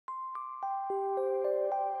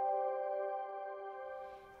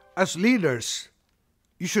As leaders,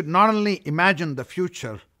 you should not only imagine the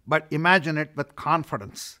future, but imagine it with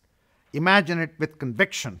confidence. Imagine it with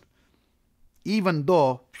conviction, even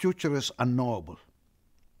though future is unknowable.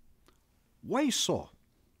 Why so?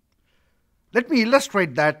 Let me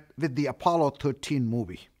illustrate that with the Apollo 13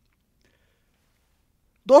 movie.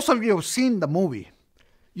 Those of you who have seen the movie,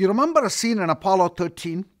 you remember a scene in Apollo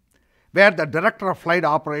 13 where the director of flight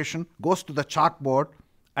operation goes to the chalkboard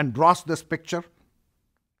and draws this picture?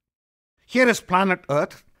 Here is planet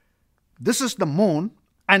Earth, this is the moon,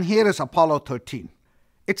 and here is Apollo 13.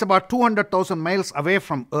 It's about 200,000 miles away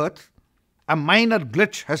from Earth. A minor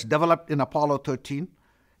glitch has developed in Apollo 13.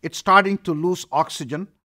 It's starting to lose oxygen.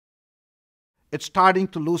 It's starting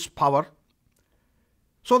to lose power.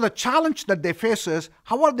 So the challenge that they face is,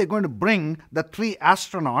 how are they going to bring the 3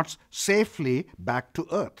 astronauts safely back to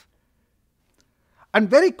Earth? And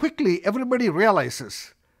very quickly, everybody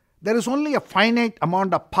realizes there is only a finite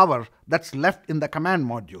amount of power that's left in the command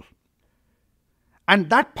module. And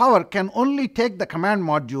that power can only take the command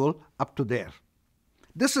module up to there.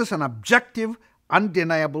 This is an objective,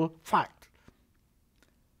 undeniable fact.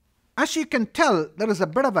 As you can tell, there is a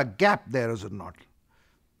bit of a gap there, is it not?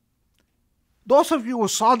 Those of you who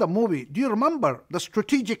saw the movie, do you remember the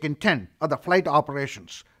strategic intent of the flight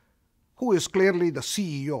operations? Who is clearly the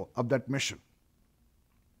CEO of that mission?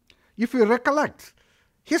 If you recollect,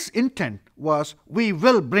 his intent was, we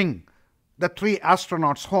will bring the 3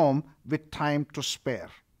 astronauts home with time to spare.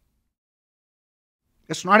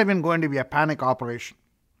 It's not even going to be a panic operation.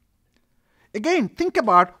 Again, think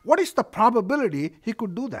about what is the probability he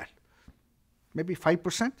could do that? Maybe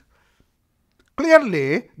 5%?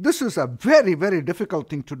 Clearly, this is a very, very difficult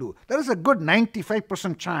thing to do. There is a good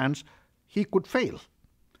 95% chance he could fail.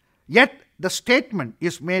 Yet, the statement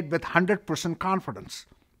is made with 100% confidence.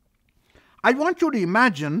 I want you to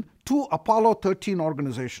imagine 2 Apollo 13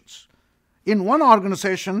 organizations. In one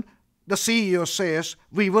organization, the CEO says,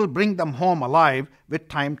 we will bring them home alive with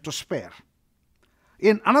time to spare.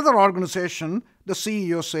 In another organization, the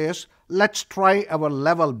CEO says, let's try our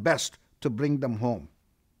level best to bring them home.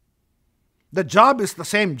 The job is the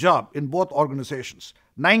same job in both organizations.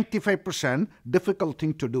 95% difficult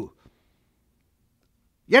thing to do.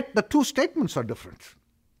 Yet the 2 statements are different.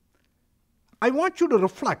 I want you to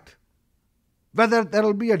reflect whether there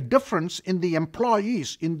will be a difference in the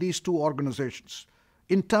employees in these 2 organizations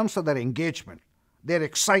in terms of their engagement, their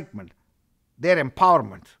excitement, their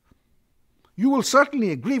empowerment. You will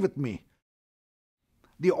certainly agree with me.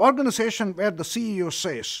 The organization where the CEO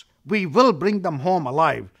says, we will bring them home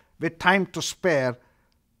alive with time to spare,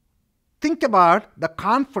 think about the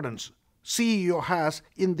confidence CEO has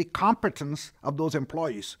in the competence of those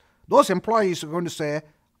employees. Those employees are going to say,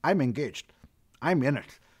 I'm engaged, I'm in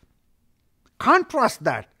it. Contrast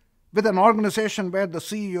that with an organization where the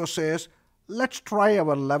CEO says, let's try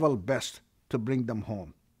our level best to bring them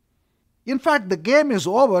home. In fact, the game is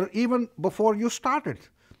over even before you started,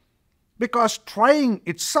 because trying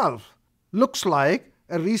itself looks like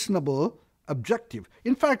a reasonable objective.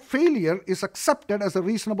 In fact, failure is accepted as a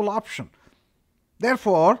reasonable option.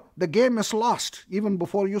 Therefore, the game is lost even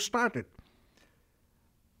before you started.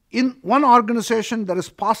 In one organization, there is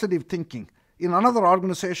positive thinking. In another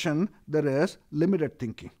organization, there is limited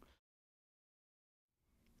thinking.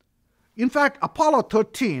 In fact, Apollo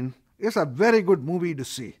 13 is a very good movie to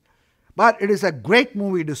see, but it is a great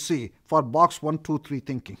movie to see for box 1, 2, 3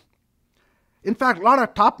 thinking. In fact, a lot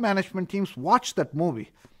of top management teams watch that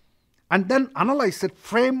movie and then analyze it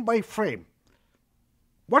frame by frame.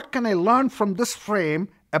 What can I learn from this frame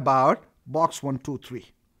about box 1, 2, 3?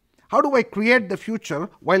 How do I create the future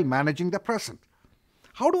while managing the present?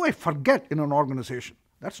 How do I forget in an organization?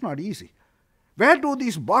 That's not easy. Where do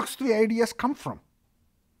these box 3 ideas come from?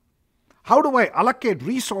 How do I allocate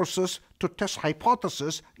resources to test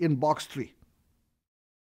hypotheses in box 3?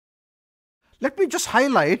 Let me just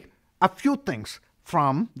highlight a few things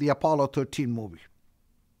from the Apollo 13 movie.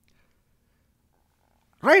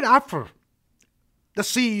 Right after the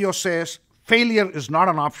CEO says failure is not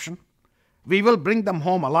an option, we will bring them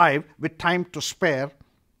home alive with time to spare,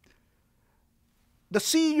 the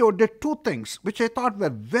CEO did 2 things which I thought were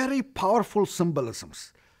very powerful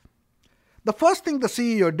symbolisms. The first thing the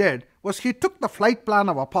CEO did was he took the flight plan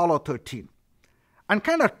of Apollo 13 and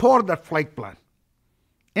kind of tore that flight plan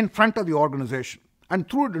in front of the organization and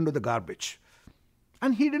threw it into the garbage.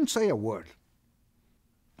 And he didn't say a word.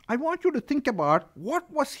 I want you to think about what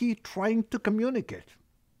was he trying to communicate.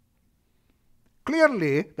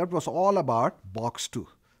 Clearly, that was all about box 2.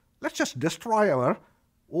 Let's just destroy our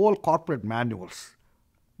old corporate manuals,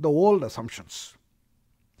 the old assumptions.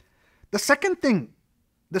 The second thing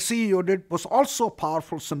the CEO did was also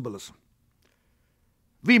powerful symbolism.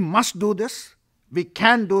 We must do this. We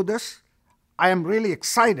can do this. I am really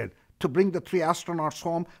excited to bring the 3 astronauts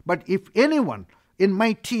home. But if anyone in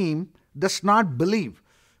my team does not believe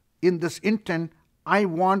in this intent, I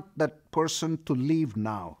want that person to leave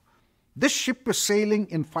now. This ship is sailing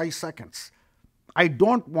in 5 seconds. I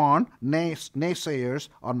don't want naysayers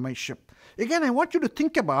on my ship. Again, I want you to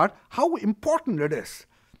think about how important it is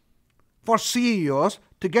for CEOs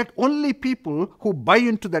to get only people who buy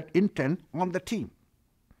into that intent on the team.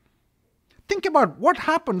 Think about what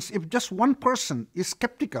happens if just one person is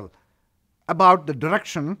skeptical about the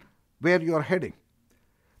direction where you are heading.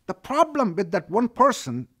 The problem with that one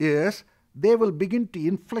person is they will begin to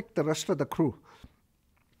inflict the rest of the crew.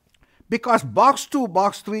 Because box 2,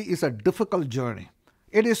 box 3 is a difficult journey.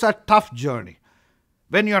 It is a tough journey.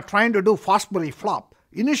 When you are trying to do Fosbury flop,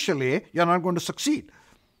 initially you are not going to succeed.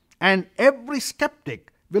 And every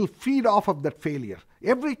skeptic will feed off of that failure.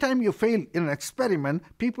 Every time you fail in an experiment,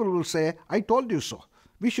 people will say, I told you so.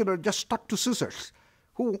 We should have just stuck to scissors.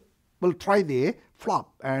 Who will try the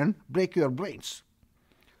flop and break your brains?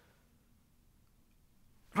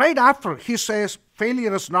 Right after he says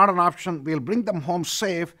failure is not an option, we'll bring them home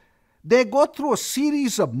safe, they go through a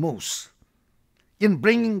series of moves in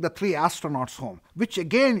bringing the 3 astronauts home, which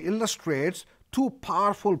again illustrates 2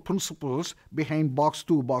 powerful principles behind box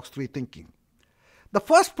 2, box 3 thinking. The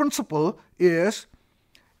first principle is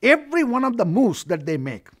every one of the moves that they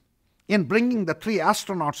make in bringing the 3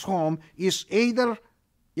 astronauts home is either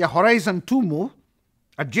a Horizon 2 move,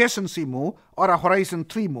 adjacency move, or a Horizon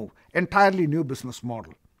 3 move, entirely new business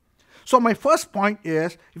model. So my first point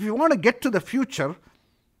is, if you want to get to the future,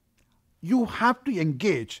 you have to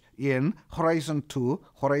engage in Horizon 2,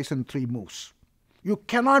 Horizon 3 moves. You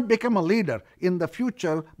cannot become a leader in the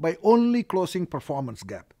future by only closing performance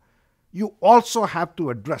gap. You also have to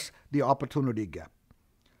address the opportunity gap.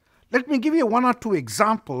 Let me give you 1 or 2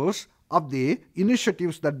 examples of the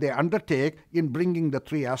initiatives that they undertake in bringing the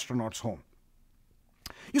 3 astronauts home.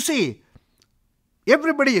 You see,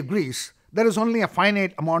 everybody agrees there is only a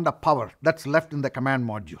finite amount of power that's left in the command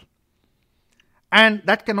module. And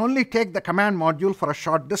that can only take the command module for a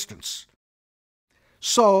short distance.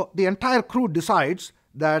 So the entire crew decides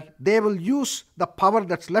that they will use the power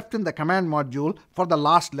that's left in the command module for the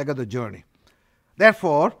last leg of the journey.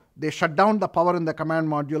 Therefore, they shut down the power in the command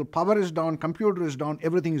module. Power is down, computer is down,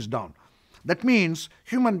 everything is down. That means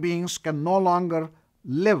human beings can no longer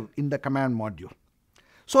live in the command module.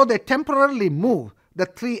 So they temporarily move the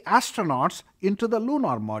 3 astronauts into the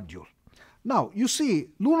lunar module. Now, you see,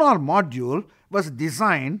 lunar module was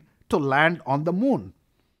designed to land on the moon.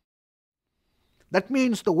 That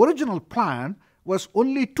means the original plan was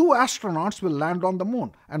only 2 astronauts will land on the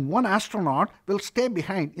moon and 1 astronaut will stay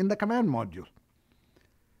behind in the command module.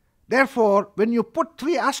 Therefore, when you put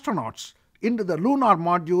 3 astronauts into the lunar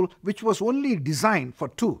module, which was only designed for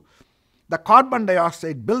 2, the carbon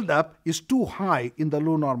dioxide buildup is too high in the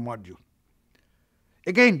lunar module.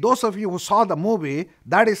 Again, those of you who saw the movie,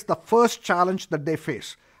 that is the first challenge that they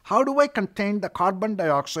face. How do I contain the carbon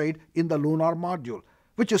dioxide in the lunar module,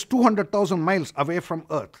 which is 200,000 miles away from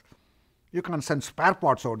Earth? You can't send spare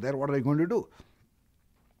parts out there. What are you going to do?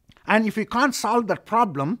 And if you can't solve that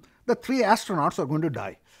problem, the 3 astronauts are going to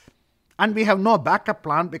die. And we have no backup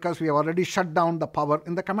plan because we have already shut down the power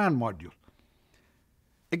in the command module.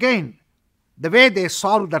 Again, the way they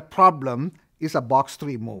solve that problem is a box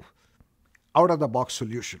 3 move, out of the box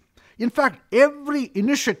solution. In fact, every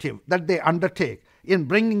initiative that they undertake in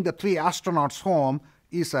bringing the 3 astronauts home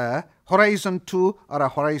is a Horizon 2 or a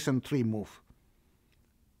Horizon 3 move.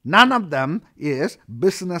 None of them is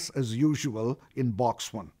business as usual in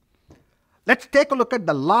box 1. Let's take a look at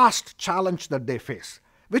the last challenge that they face,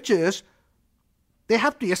 which is they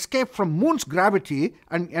have to escape from moon's gravity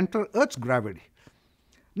and enter Earth's gravity.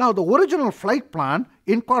 Now, the original flight plan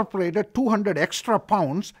incorporated 200 extra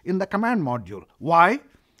pounds in the command module. Why?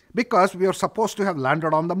 Because we are supposed to have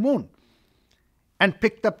landed on the moon and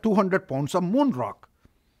picked up 200 pounds of moon rock.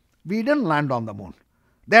 We didn't land on the moon.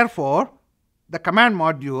 Therefore, the command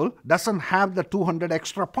module doesn't have the 200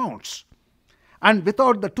 extra pounds. And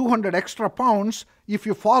without the 200 extra pounds, if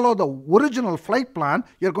you follow the original flight plan,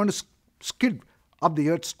 you're going to skid off the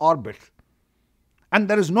Earth's orbit. And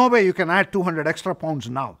there is no way you can add 200 extra pounds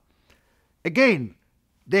now. Again,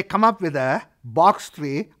 they come up with a box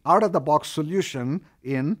 3 out of the box solution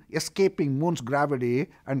in escaping moon's gravity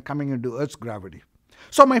and coming into Earth's gravity.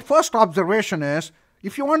 So my first observation is,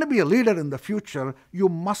 if you want to be a leader in the future, you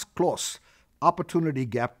must close opportunity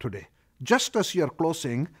gap today, just as you're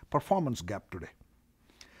closing performance gap today.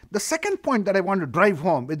 The second point that I want to drive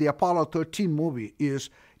home with the Apollo 13 movie is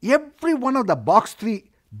every one of the Box 3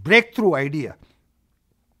 breakthrough idea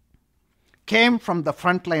came from the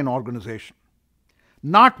frontline organization.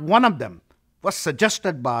 Not one of them was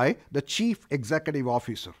suggested by the chief executive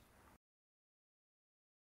officer.